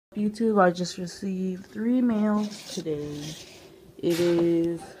YouTube, I just received 3 mails today. It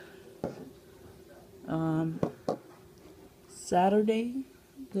is Saturday,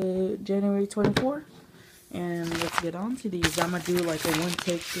 the January 24th, and let's get on to these. I'm gonna do like a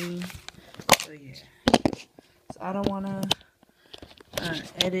one-take thing. So yeah, so I don't wanna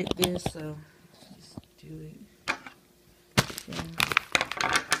edit this, so just do it. Okay.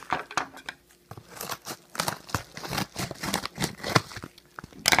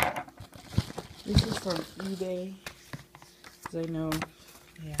 This is from eBay, because I know,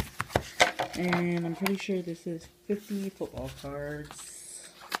 yeah. And I'm pretty sure this is 50 football cards.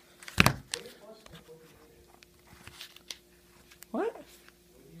 What?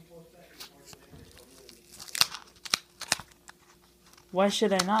 Why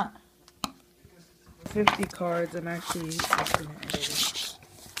should I not? 50 cards. I'm actually just gonna edit it.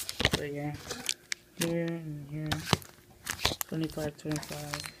 So yeah. Here and here. 25,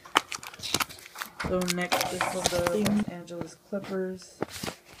 25. So next is for the Los Angeles Clippers.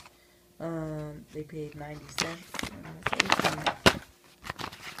 They paid 90 cents. Okay,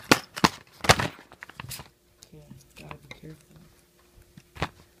 gotta be careful.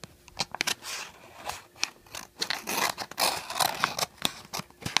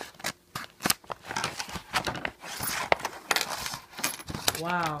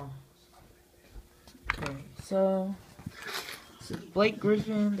 Wow. Okay, so this is Blake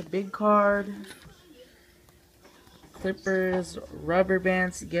Griffin, the big card. Clippers, rubber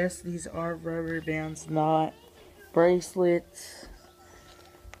bands. Yes, these are rubber bands, not bracelets.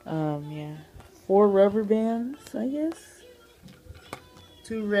 Yeah. 4 rubber bands, I guess.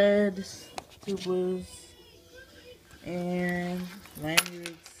 2 reds, 2 blues, and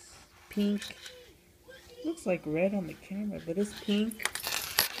lanyards. Pink. Looks like red on the camera, but it's pink.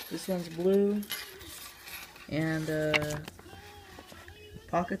 This one's blue. And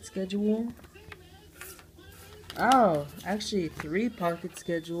pocket schedule. Oh, actually 3 pocket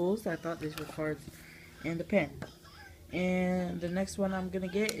schedules. I thought these were cards. And a pen. And the next one I'm gonna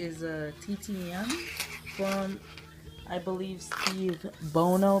get is a Ttm from, I believe, Steve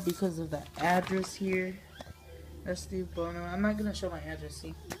Bono, because of the address here. That's Steve Bono. I'm not gonna show my address.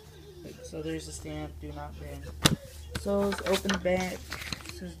 See? So there's a stamp. Do not ban. So let's open the back.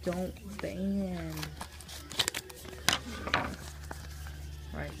 It says don't ban.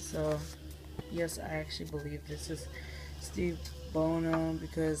 Right. So yes, I actually believe this is Steve Bono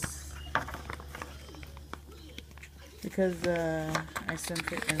because I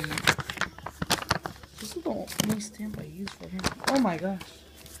sent it, and this is the only stamp I use for him. Oh my gosh.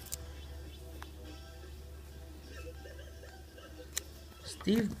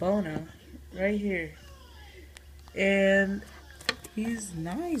 Steve Bono, right here. And he's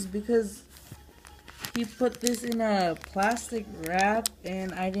nice because he put this in a plastic wrap,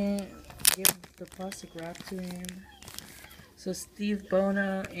 and I didn't give the plastic wrap to him. So Steve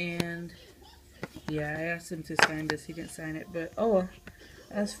Bono, and yeah, I asked him to sign this. He didn't sign it, but oh well,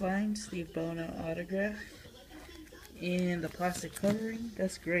 that's fine. Steve Bono autograph. And the plastic covering,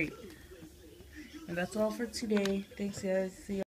 that's great. And that's all for today. Thanks guys. See ya.